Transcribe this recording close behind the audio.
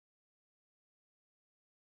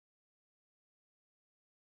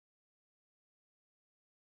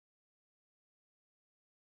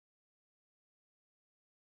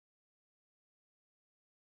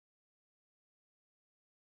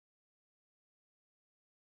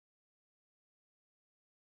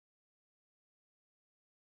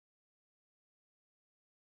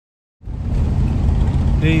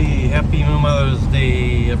Hey, happy Mother's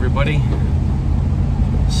Day, everybody.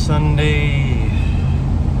 Sunday.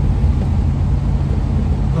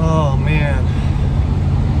 Oh man.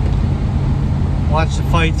 Watched the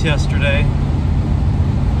fights yesterday.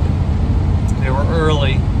 They were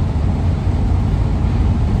early.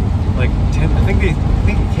 Like 10, I think it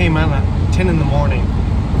came on at 10 in the morning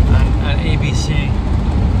on ABC.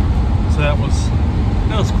 So that was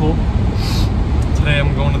cool. Today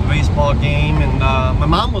I'm going to the baseball game, and my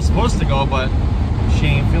mom was supposed to go, but she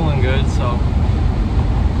ain't feeling good, so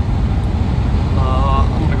I'm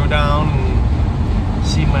gonna go down and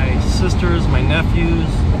see my sisters, my nephews,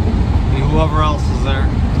 and whoever else is there.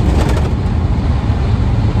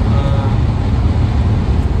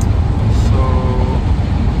 So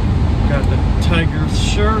got the Tigers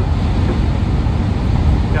shirt,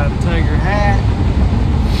 got a Tiger hat.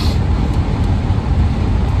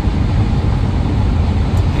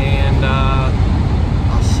 And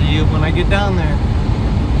I'll see you when I get down there.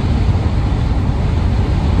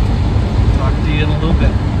 Talk to you in a little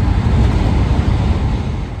bit.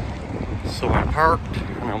 So I parked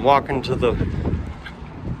and I'm walking to the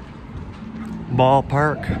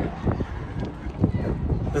ballpark.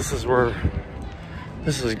 This is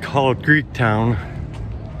called Greektown.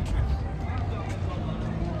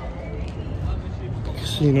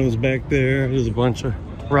 Casinos back there. There's a bunch of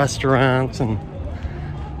restaurants and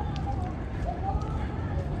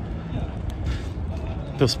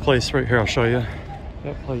this place right here, I'll show you.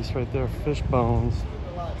 That place right there, Fish Bones.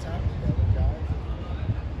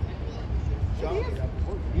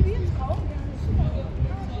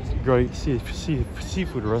 Great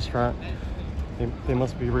seafood restaurant. They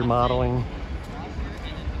must be remodeling.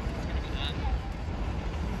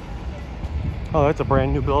 Oh, that's a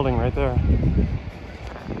brand new building right there.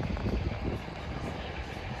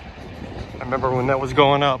 I remember when that was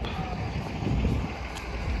going up.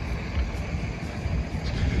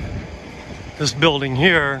 This building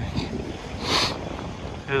here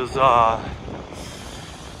is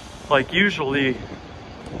like usually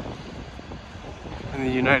in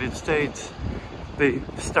the United States, they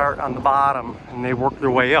start on the bottom and they work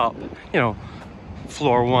their way up. You know,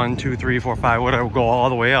 floor 1, 2, 3, 4, 5, whatever, go all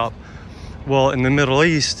the way up. Well, in the Middle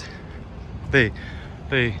East, they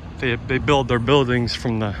build their buildings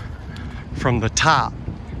from the top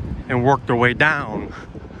and work their way down,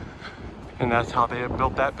 and that's how they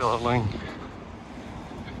built that building.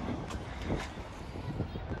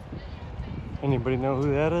 Anybody know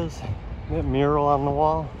who that is? That mural on the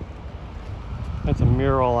wall? That's a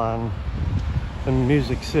mural on the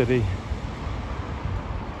Music City.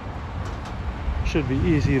 Should be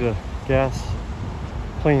easy to guess.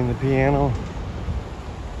 Playing the piano.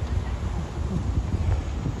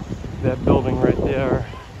 That building right there.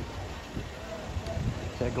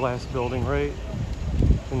 That glass building right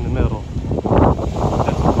in the middle.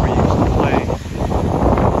 That's where we used to play.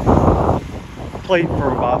 Played for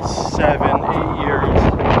about 7, 8 years.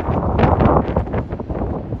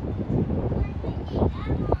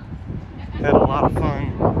 Had a lot of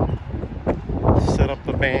fun. Set up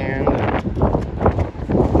the band.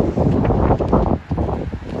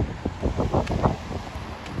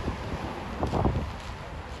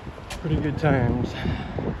 Pretty good times.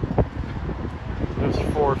 There's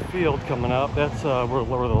Ford Field coming up. That's where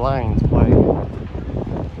the Lions play.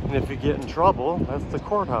 And if you get in trouble, that's the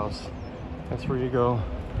courthouse. That's where you go.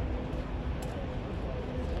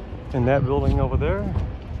 And that building over there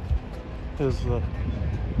is the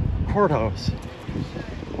courthouse.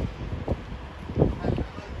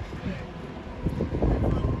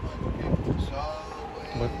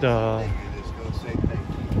 But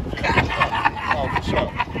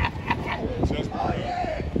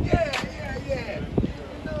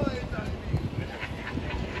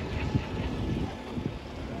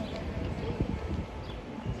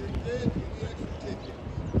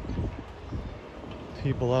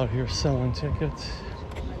people out here selling tickets.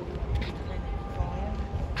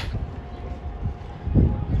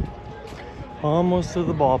 Almost to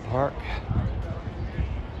the ballpark.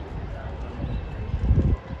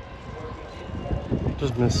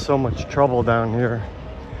 There's been so much trouble down here.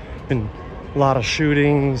 Been a lot of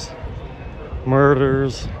shootings,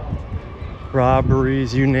 murders,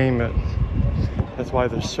 robberies, you name it. That's why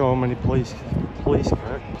there's so many police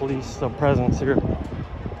presence here.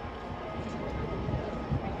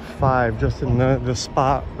 5 just in the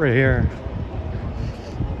spot right here.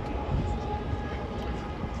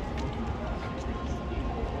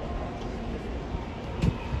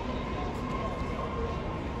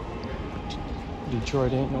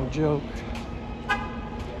 Detroit ain't no joke.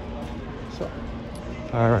 So,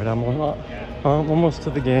 all right, I'm almost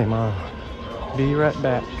to the game. Be right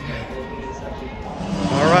back.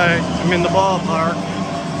 All right, I'm in the ballpark.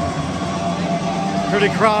 Pretty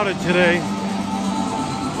crowded today.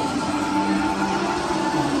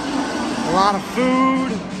 A lot of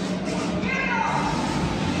food.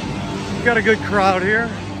 Got a good crowd here.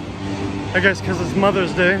 I guess because it's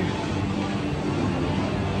Mother's Day.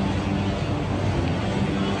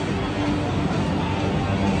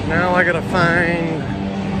 Now I gotta find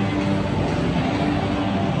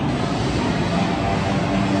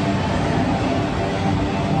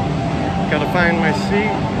my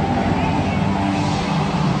seat.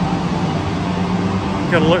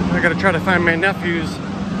 I gotta try to find my nephews,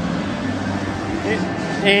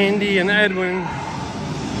 Andy and Edwin,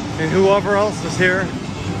 and whoever else is here.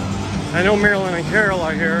 I know Marilyn and Carol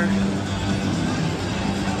are here.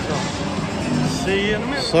 So, see you in a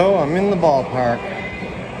minute. So I'm in the ballpark,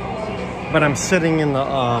 but I'm sitting in the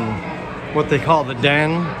what they call the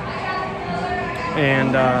den,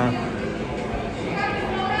 and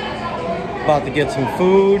about to get some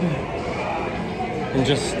food, and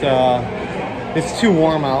just it's too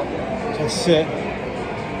warm out to sit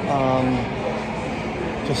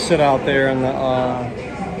out there in the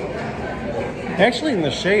actually in the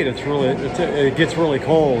shade. It gets really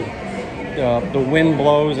cold. The wind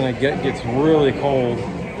blows and it gets really cold,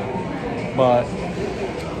 but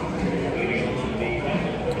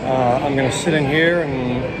I'm gonna sit in here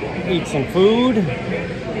and eat some food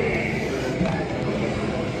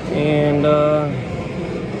and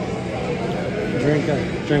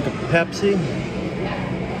drink a Pepsi.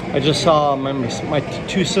 I just saw my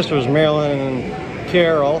two sisters, Marilyn and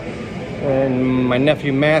Carol, and my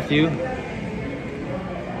nephew Matthew.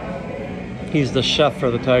 He's the chef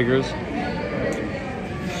for the Tigers.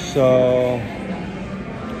 So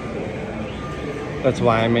that's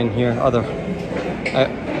why I'm in here.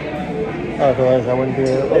 Otherwise I wouldn't be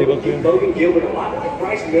able to.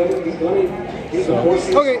 So,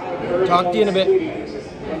 okay, talk to you in a bit.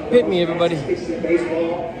 Hit me, everybody.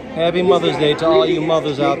 Happy Mother's Day to all you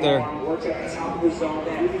mothers out there.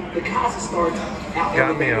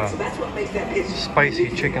 Got me a spicy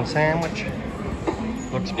chicken sandwich.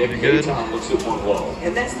 Looks pretty good.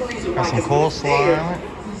 Got some coleslaw on it.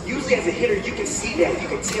 Usually as a hitter, you can see that. You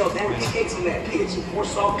can tell that takes in that pitch. More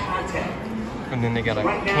soft contact. And then they got a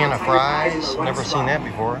can of fries. Never seen that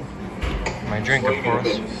before. My drink, of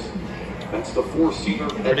course. That's the four-seater.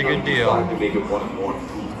 Pretty good deal.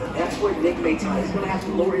 That's where Nick may tell he's going to have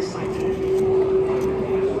to lower his sights.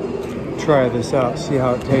 Try this out, see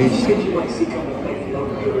how it tastes.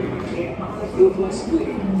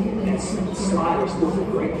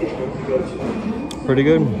 Pretty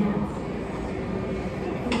good.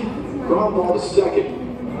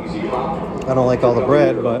 I don't like all the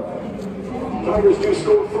bread, but Tigers do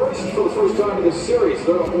score first for the first time in this series.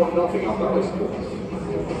 They're up 1-0 on that.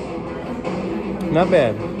 not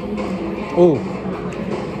bad. Ooh,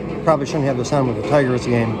 probably shouldn't have this on with the Tigers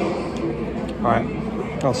game. All right,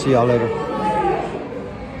 I'll see y'all later.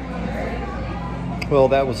 Well,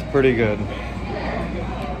 that was pretty good.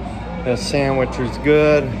 The sandwich was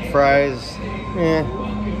good. Fries,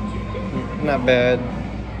 not bad.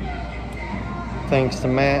 Thanks to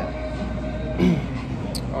Matt.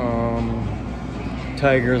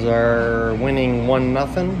 Tigers are winning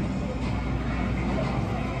 1-0.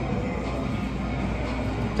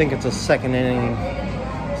 I think it's a second inning,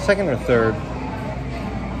 second or third.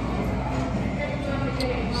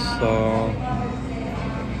 So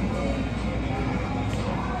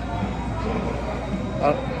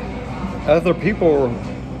other people were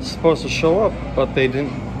supposed to show up, but they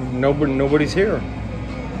didn't. Nobody's here.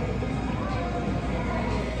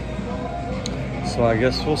 So I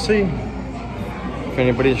guess we'll see if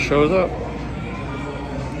anybody shows up.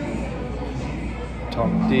 Talk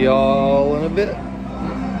to y'all in a bit.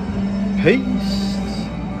 Peace.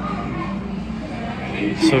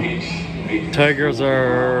 So Tigers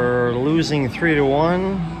are losing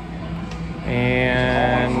 3-1,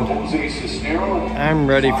 and I'm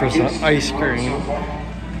ready for some ice cream.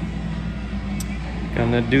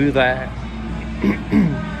 Gonna do that.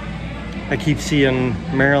 I keep seeing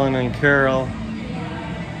Marilyn and Carol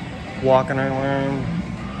walking around.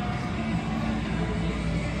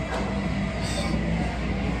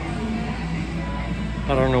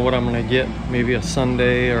 I don't know what I'm gonna get. Maybe a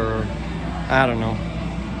sundae, or I don't know,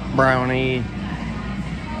 brownie,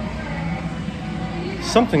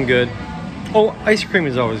 something good. Oh, ice cream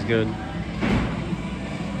is always good.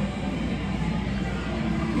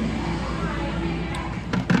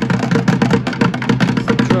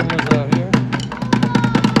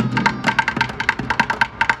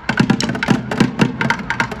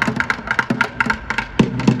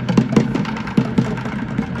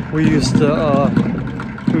 We used to,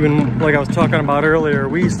 even like I was talking about earlier,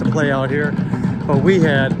 we used to play out here, but we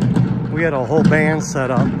had a whole band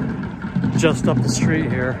set up just up the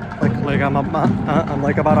street here. Like I'm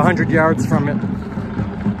like about 100 yards from it,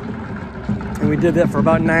 and we did that for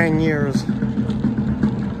about 9 years,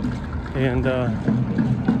 and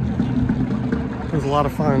it was a lot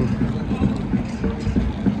of fun.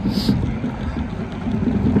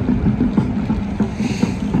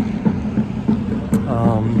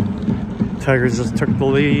 Tigers just took the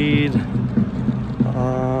lead,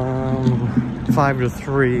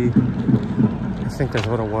 5-3. I think that's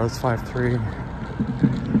what it was, 5-3.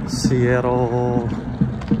 Seattle.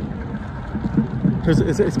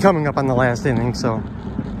 It's coming up on the last inning, so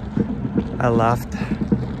I left.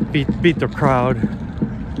 Beat the crowd.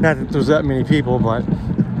 Not that there's that many people, but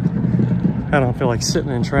I don't feel like sitting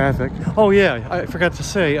in traffic. Oh yeah, I forgot to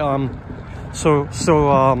say.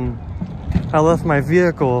 I left my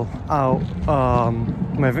vehicle out,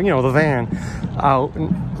 the van out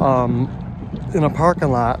in a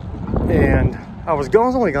parking lot, and I was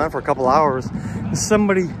only gone for a couple hours.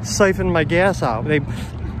 Somebody siphoned my gas out. They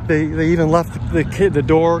even left the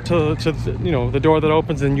door to the door that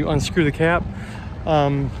opens and you unscrew the cap.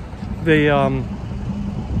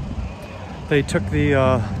 They took the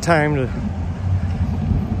time to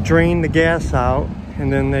drain the gas out,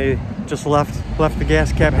 and then they just left the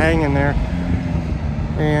gas cap hanging there.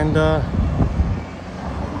 And I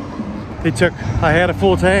had a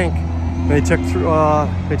full tank. They took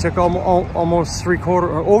almost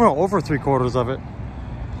over 3/4 of it.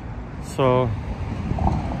 So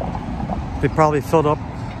they probably filled up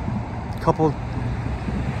a couple.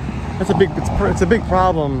 It's a big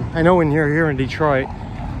problem. I know here in Detroit,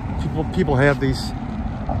 people have these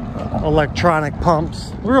electronic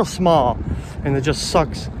pumps, real small, and it just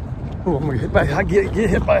sucks. Oh, I'm gonna get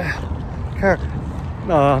hit by a car.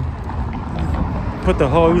 Put the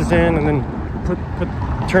hose in and then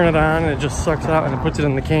turn it on, and it just sucks out and it puts it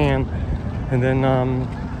in the can, and then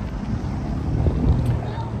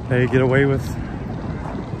they get away with,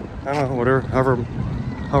 I don't know, whatever,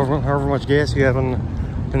 however much gas you have in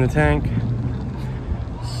the tank.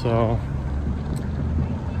 So,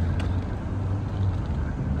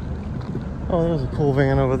 oh, there's a cool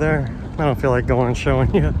van over there. I don't feel like going and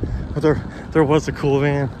showing you, but there was a cool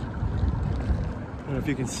van. I don't know if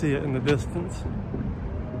you can see it in the distance.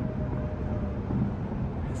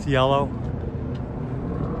 It's yellow.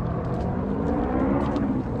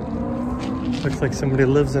 Looks like somebody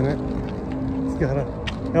lives in it. It's got a,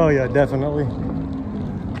 oh yeah, definitely.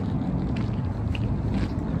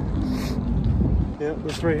 Yeah,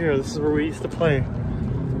 this right here. This is where we used to play.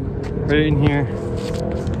 Right in here.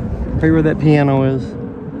 Right where that piano is.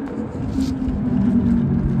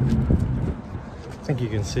 I think you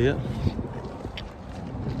can see it.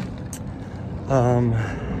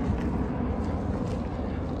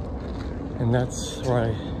 And that's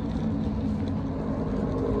where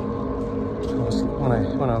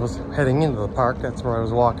when I was heading into the park, that's where I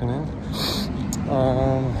was walking in.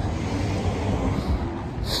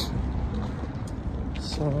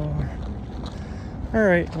 So, all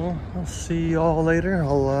right, well, I'll see you all later.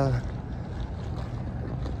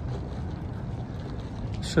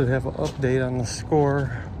 Should have an update on the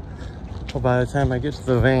score by the time I get to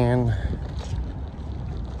the van.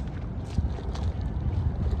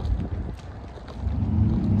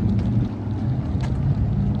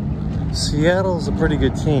 Seattle's a pretty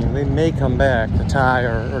good team. They may come back to tie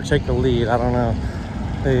or take the lead. I don't know.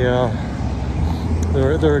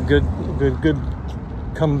 They're a good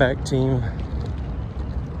comeback team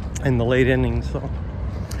in the late innings. So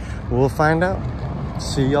we'll find out.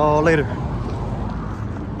 See y'all later.